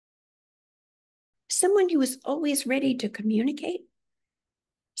someone who was always ready to communicate,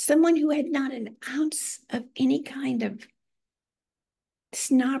 someone who had not an ounce of any kind of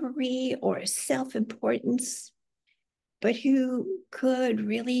snobbery or self-importance, but who could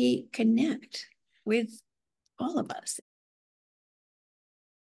really connect with all of us.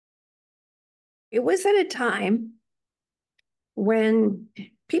 It was at a time when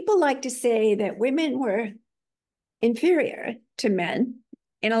people like to say that women were inferior to men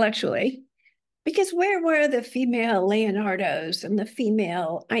intellectually, because where were the female Leonardos and the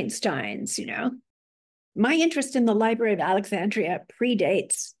female Einsteins, you know? My interest in the Library of Alexandria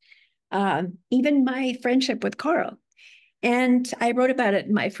predates even my friendship with Carl. And I wrote about it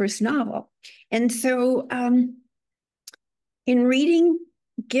in my first novel. And so in reading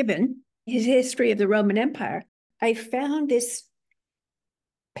Gibbon, his History of the Roman Empire, I found this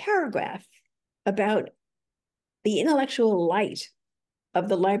paragraph about the intellectual light of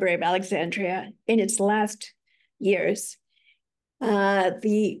the Library of Alexandria in its last years.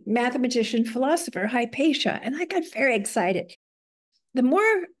 The mathematician philosopher Hypatia, and I got very excited. The more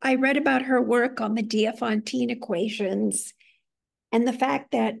I read about her work on the Diophantine equations and the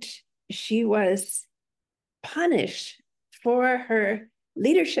fact that she was punished for her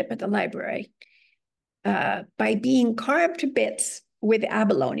leadership at the library by being carved to bits with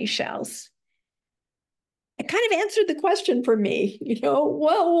abalone shells, it kind of answered the question for me, well,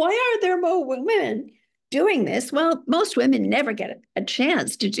 why are there more women doing this? Well, most women never get a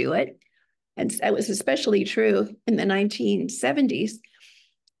chance to do it. And that was especially true in the 1970s.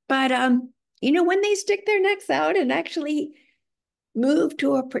 But, when they stick their necks out and actually move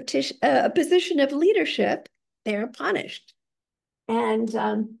to a position of leadership, they're punished. And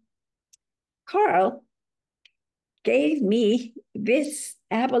Carl gave me this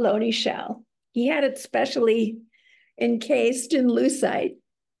abalone shell. He had it specially encased in lucite.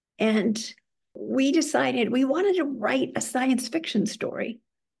 And we decided we wanted to write a science fiction story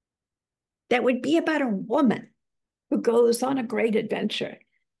that would be about a woman who goes on a great adventure.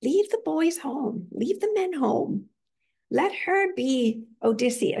 Leave the boys home, leave the men home. Let her be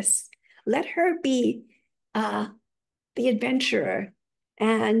Odysseus. Let her be the adventurer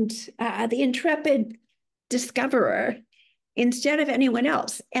and the intrepid discoverer instead of anyone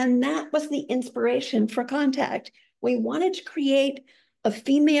else. And that was the inspiration for Contact. We wanted to create a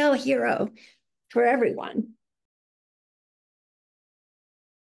female hero for everyone.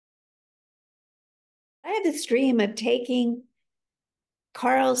 I had this dream of taking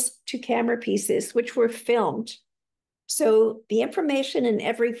Carl's 2 camera pieces, which were filmed. So the information in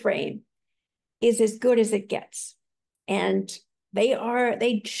every frame is as good as it gets. And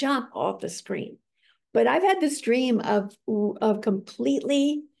they jump off the screen. But I've had this dream of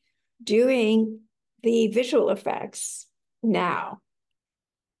completely doing the visual effects now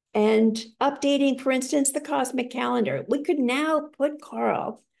and updating, for instance, the cosmic calendar. We could now put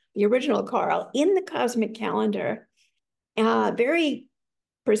Carl, the original Carl, in the cosmic calendar very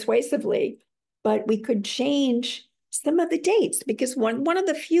persuasively, but we could change some of the dates, because one of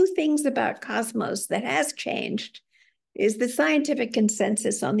the few things about Cosmos that has changed is the scientific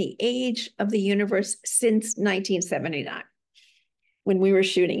consensus on the age of the universe since 1979, when we were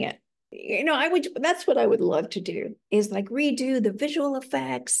shooting it. That's what I would love to do, is like redo the visual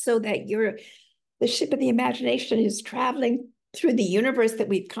effects so that the ship of the imagination is traveling through the universe that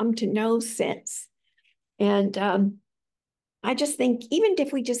we've come to know since. And I just think even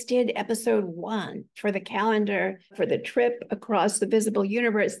if we just did episode 1 for the calendar, for the trip across the visible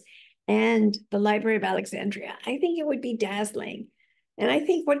universe and the Library of Alexandria, I think it would be dazzling. And I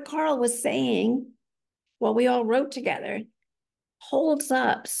think what Carl was saying while we all wrote together holds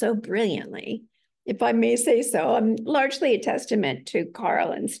up so brilliantly, if I may say so. I'm largely a testament to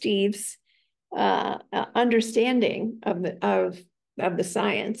Carl and Steve's understanding of the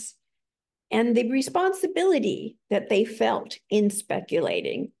science and the responsibility that they felt in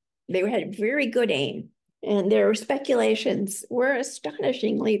speculating. They had very good aim, and their speculations were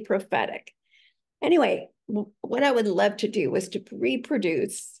astonishingly prophetic. Anyway, what I would love to do was to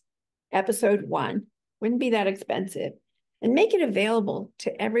reproduce episode 1, wouldn't be that expensive, and make it available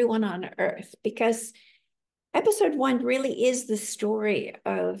to everyone on Earth, because episode 1 really is the story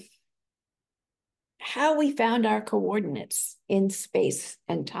of how we found our coordinates in space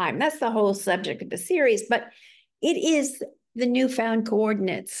and time. That's the whole subject of the series, but it is the newfound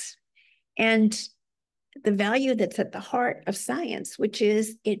coordinates and the value that's at the heart of science, which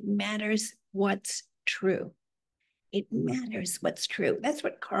is it matters what's true. It matters what's true. That's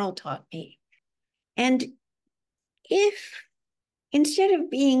what Carl taught me. And if instead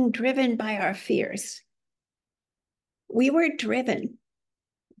of being driven by our fears, we were driven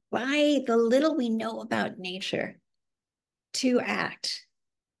by the little we know about nature to act,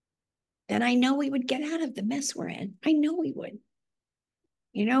 then I know we would get out of the mess we're in. I know we would.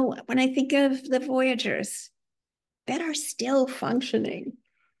 You know, when I think of the Voyagers that are still functioning,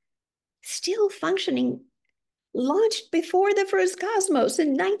 launched before the first Cosmos in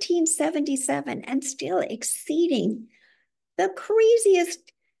 1977 and still exceeding the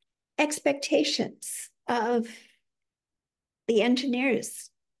craziest expectations of the engineers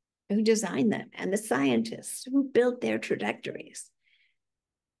who designed them and the scientists who built their trajectories.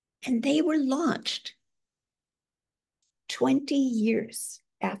 And they were launched 20 years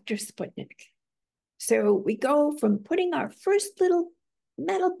after Sputnik. So we go from putting our first little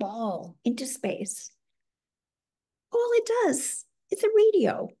metal ball into space. All it does is a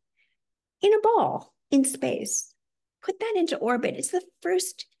radio in a ball in space. Put that into orbit. It's the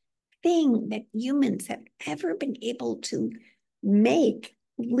first thing that humans have ever been able to make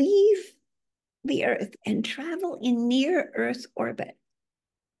leave the Earth and travel in near Earth orbit.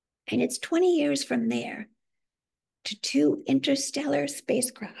 And it's 20 years from there to 2 interstellar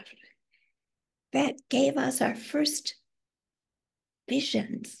spacecraft that gave us our first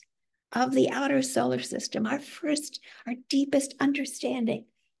visions of the outer solar system, our deepest understanding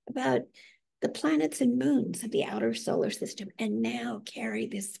about the planets and moons of the outer solar system, and now carry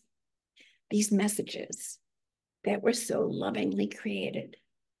these messages that were so lovingly created.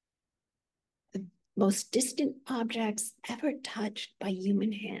 The most distant objects ever touched by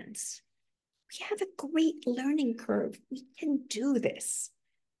human hands. We have a great learning curve. We can do this.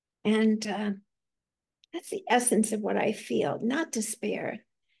 And that's the essence of what I feel, not despair.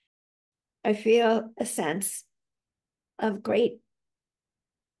 I feel a sense of great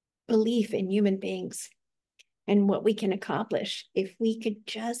belief in human beings and what we can accomplish if we could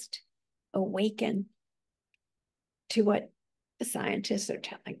just awaken to what the scientists are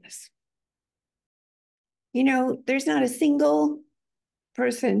telling us. You know, there's not a single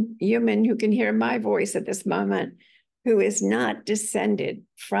person, human, who can hear my voice at this moment who is not descended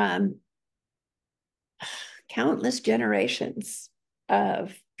from countless generations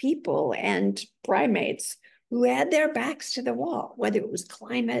of people and primates who had their backs to the wall, whether it was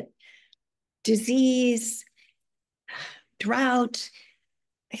climate, disease, drought.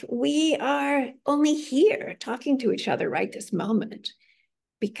 We are only here talking to each other right this moment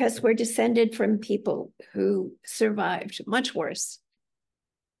because we're descended from people who survived much worse.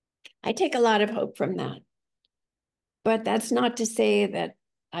 I take a lot of hope from that. But that's not to say that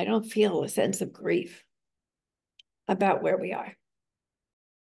I don't feel a sense of grief about where we are.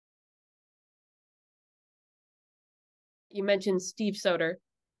 You mentioned Steve Soter.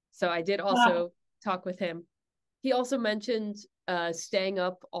 So I did also talk with him. He also mentioned staying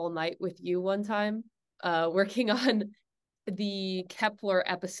up all night with you one time, working on the Kepler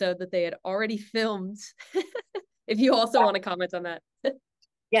episode that they had already filmed. If you also want to comment on that.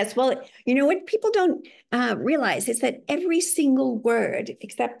 Yes, well, you know what people don't realize is that every single word,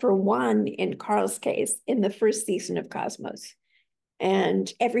 except for one in Carl's case, in the first season of Cosmos,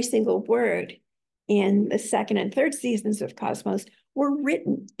 and every single word in the second and third seasons of Cosmos were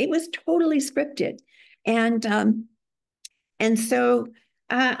written. It was totally scripted. And so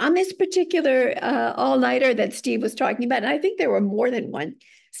on this particular all-nighter that Steve was talking about, and I think there were more than one,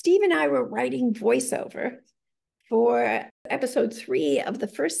 Steve and I were writing voiceover for episode 3 of the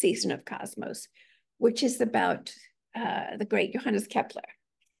first season of Cosmos, which is about the great Johannes Kepler.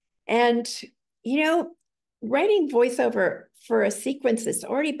 And, you know, writing voiceover for a sequence that's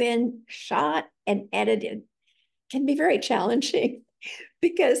already been shot and edited can be very challenging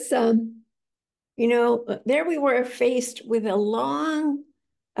because, you know, there we were faced with a long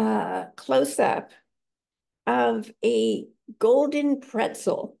close-up of a golden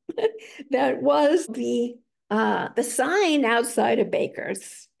pretzel that was the sign outside of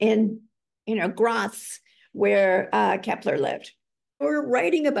Baker's in, you know, Graz, where Kepler lived. We're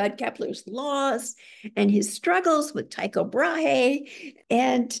writing about Kepler's laws and his struggles with Tycho Brahe.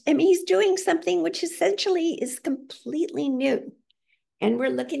 And I mean, he's doing something which essentially is completely new. And we're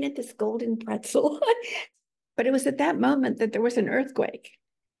looking at this golden pretzel. But it was at that moment that there was an earthquake.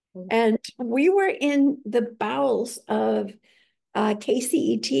 And we were in the bowels of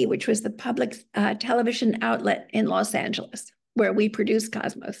KCET, which was the public television outlet in Los Angeles, where we produced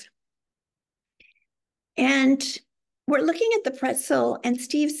Cosmos. And we're looking at the pretzel, and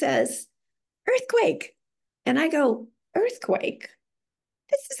Steve says, earthquake. And I go, earthquake?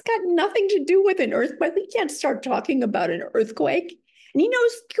 This has got nothing to do with an earthquake. We can't start talking about an earthquake. And he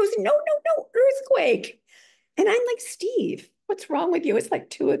goes, no, earthquake. And I'm like, Steve, what's wrong with you? It's like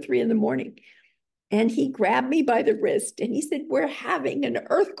 2 or 3 in the morning. And he grabbed me by the wrist and he said, "We're having an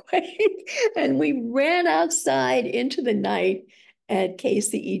earthquake." And we ran outside into the night at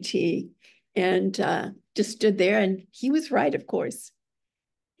KCET and just stood there. And he was right, of course.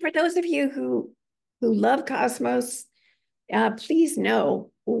 For those of you who love Cosmos, please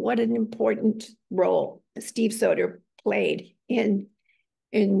know what an important role Steve Soter played in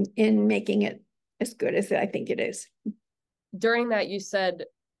making it as good as I think it is. During that, you said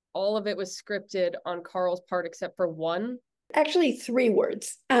all of it was scripted on Carl's part except for one. Actually, 3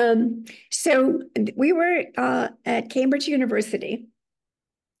 words. So we were at Cambridge University.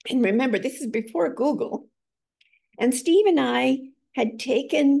 And remember, this is before Google. And Steve and I had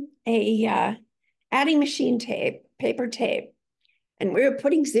taken a adding machine tape, paper tape, and we were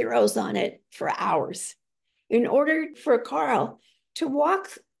putting zeros on it for hours in order for Carl to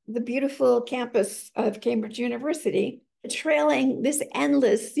walk the beautiful campus of Cambridge University, trailing this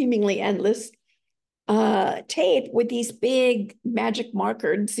endless, seemingly endless tape with these big magic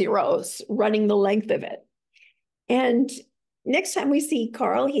markered zeros running the length of it. And next time we see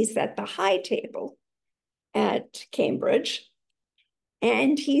Carl, he's at the high table at Cambridge.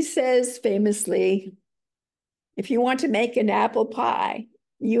 And he says famously, "If you want to make an apple pie,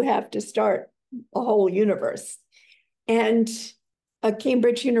 you have to start a whole universe." And a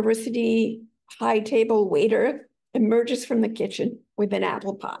Cambridge University high table waiter emerges from the kitchen with an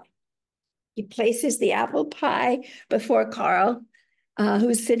apple pie. He places the apple pie before Carl,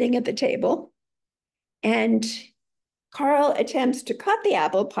 who's sitting at the table. And Carl attempts to cut the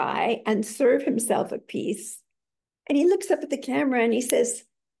apple pie and serve himself a piece. And he looks up at the camera and he says,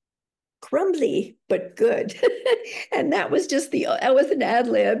 "Crumbly, but good." And that was an ad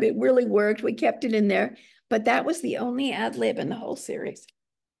lib. It really worked. We kept it in there. But that was the only ad lib in the whole series.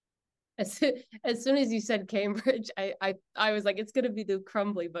 As soon as you said Cambridge, I was like, it's gonna be the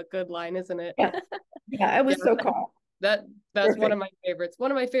crumbly but good line, isn't it? Yeah, it was so cool. That's Perfect. One of my favorites.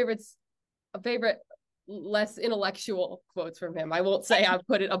 One of my favorites, a favorite less intellectual quotes from him. I won't say I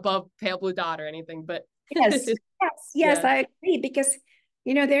put it above Pale Blue Dot or anything, but yes, yeah. I agree, because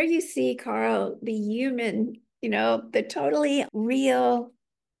there you see Carl, the human, the totally real,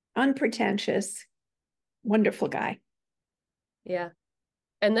 unpretentious, wonderful guy. Yeah.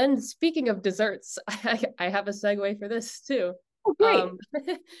 And then speaking of desserts, I have a segue for this too. Oh,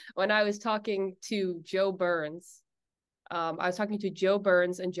 great. When I was talking to Joe Burns, I was talking to Joe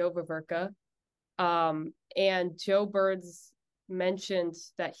Burns and Joe Vaverka, and Joe Burns mentioned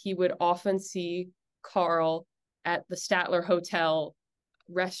that he would often see Carl at the Statler Hotel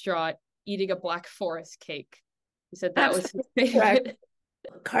restaurant eating a Black Forest cake. He said that was his favorite.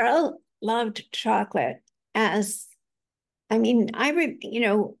 Carl loved chocolate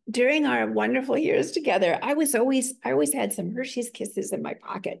during our wonderful years together, I always had some Hershey's Kisses in my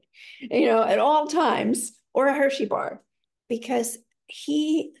pocket, at all times, or a Hershey bar, because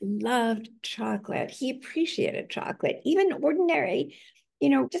he loved chocolate. He appreciated chocolate, even ordinary,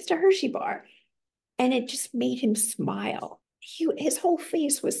 just a Hershey bar. And it just made him smile. His whole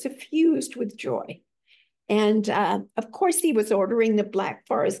face was suffused with joy. And of course, he was ordering the Black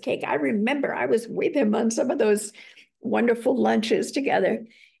Forest cake. I remember I was with him on some of those wonderful lunches together.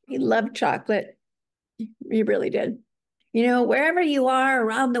 He loved chocolate. He really did. Wherever you are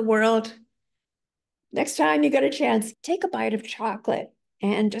around the world, next time you get a chance, take a bite of chocolate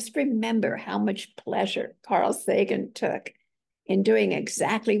and just remember how much pleasure Carl Sagan took in doing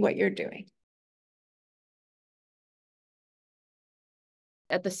exactly what you're doing.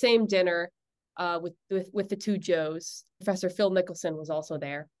 At the same dinner, with the 2 Joes, Professor Phil Nicholson was also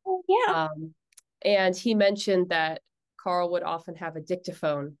there. Oh, yeah. And he mentioned that Carl would often have a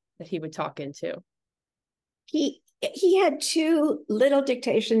dictaphone that he would talk into. He had 2 little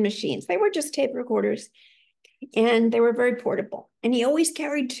dictation machines. They were just tape recorders, and they were very portable. And he always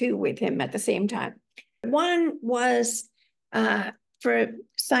carried 2 with him at the same time. One was for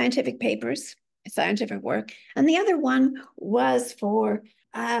scientific papers, scientific work, and the other one was for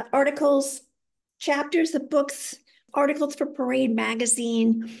articles, chapters of books, articles for Parade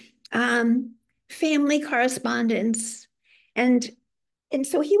magazine, family correspondence. And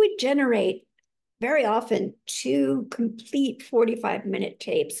so he would generate very often 2 complete 45-minute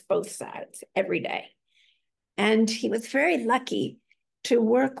tapes, both sides, every day. And he was very lucky to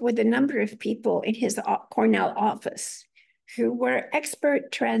work with a number of people in his Cornell office who were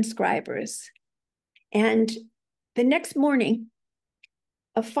expert transcribers. And the next morning,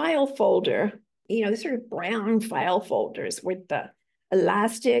 a file folder, the sort of brown file folders with the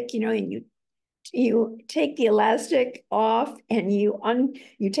elastic, and you take the elastic off and you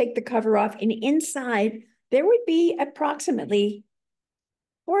take the cover off, and inside there would be approximately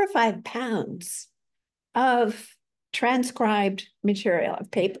 4 or 5 pounds of transcribed material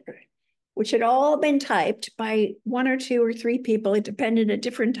of paper, which had all been typed by one or two or three people. It depended at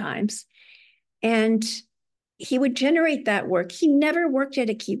different times. And he would generate that work. He never worked at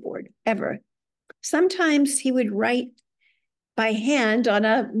a keyboard, ever. Sometimes he would write by hand on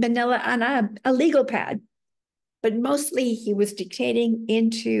a legal pad, but mostly he was dictating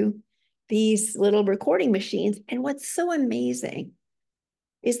into these little recording machines. And what's so amazing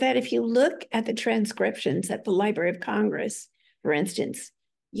is that if you look at the transcriptions at the Library of Congress, for instance,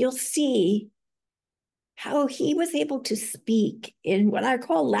 you'll see how he was able to speak in what I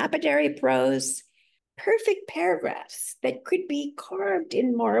call lapidary prose, perfect paragraphs that could be carved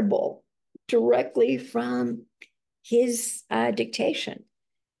in marble directly from his dictation.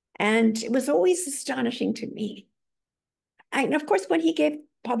 And it was always astonishing to me. And of course, when he gave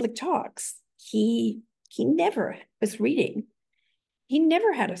public talks, he never was reading. He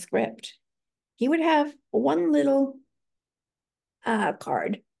never had a script. He would have one little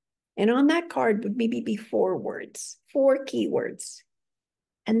card, and on that card would maybe be 4 words, 4 keywords,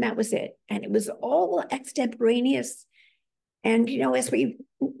 and that was it. And it was all extemporaneous. And, you know, as we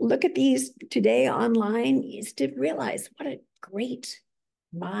look at these today online, you still realize what a great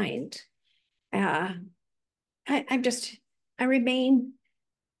mind. I remain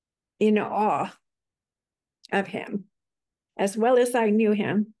in awe of him, as well as I knew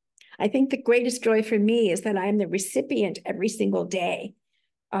him. I think the greatest joy for me is that I'm the recipient every single day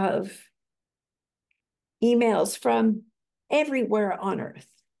of emails from everywhere on earth.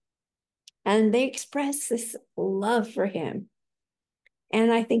 And they express this love for him.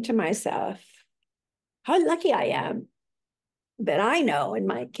 And I think to myself, how lucky I am that I know and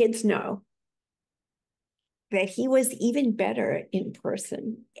my kids know that he was even better in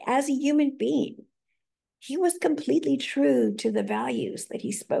person as a human being. He was completely true to the values that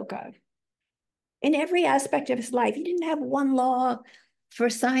he spoke of. In every aspect of his life, he didn't have one law for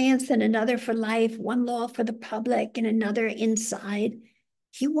science and another for life, one law for the public and another inside.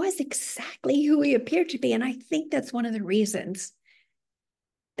 He was exactly who he appeared to be. And I think that's one of the reasons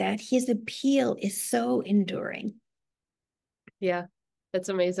that his appeal is so enduring. Yeah, that's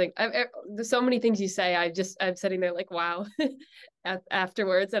amazing. There's so many things you say. I'm sitting there like, wow,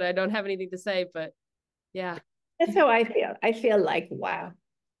 afterwards, and I don't have anything to say, but yeah. That's how I feel. I feel like, wow.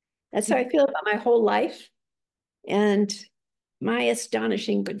 That's how I feel about my whole life and my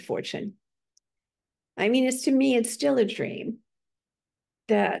astonishing good fortune. I mean, to me, it's still a dream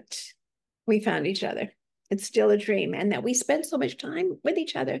that we found each other. It's still a dream, and that we spent so much time with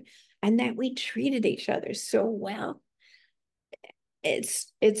each other, and that we treated each other so well.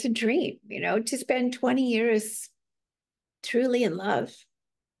 It's a dream, you know, to spend 20 years truly in love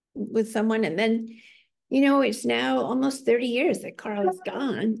with someone. And then, you know, it's now almost 30 years that Carl is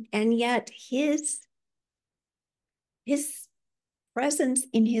gone, and yet his presence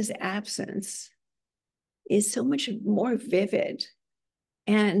in his absence is so much more vivid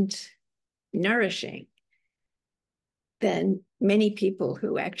and nourishing than many people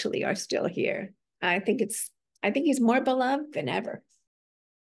who actually are still here. I think he's more beloved than ever.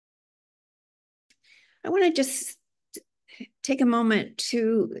 I want to just take a moment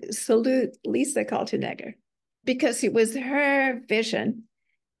to salute Lisa Kaltenegger, because it was her vision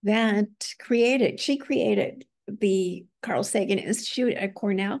that she created the Carl Sagan Institute at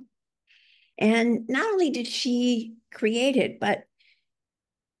Cornell. And not only did she create it, but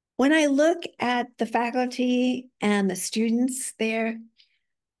when I look at the faculty and the students there,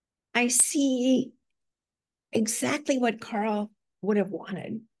 I see exactly what Carl would have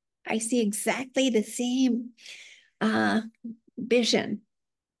wanted. I see exactly the same vision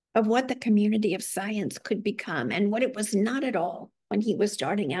of what the community of science could become and what it was not at all when he was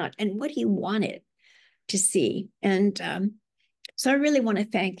starting out, and what he wanted to see. And so I really want to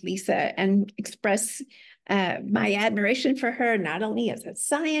thank Lisa and express my admiration for her, not only as a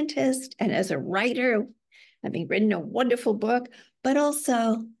scientist and as a writer, having written a wonderful book, but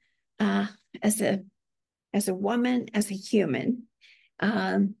also as a woman, as a human,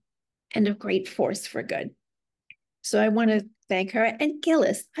 and a great force for good. So I want to thank her. And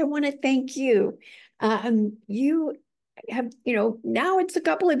Gillis, I want to thank you. You have, you know, now it's a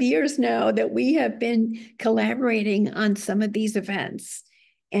couple of years now that we have been collaborating on some of these events.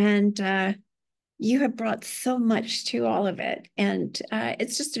 And you have brought so much to all of it. And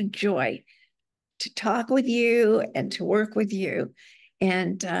it's just a joy to talk with you and to work with you.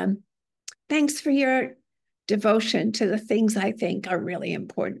 And thanks for your devotion to the things I think are really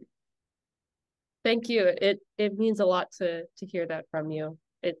important. Thank you. It means a lot to hear that from you.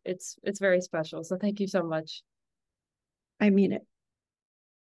 It's very special. So thank you so much. I mean it.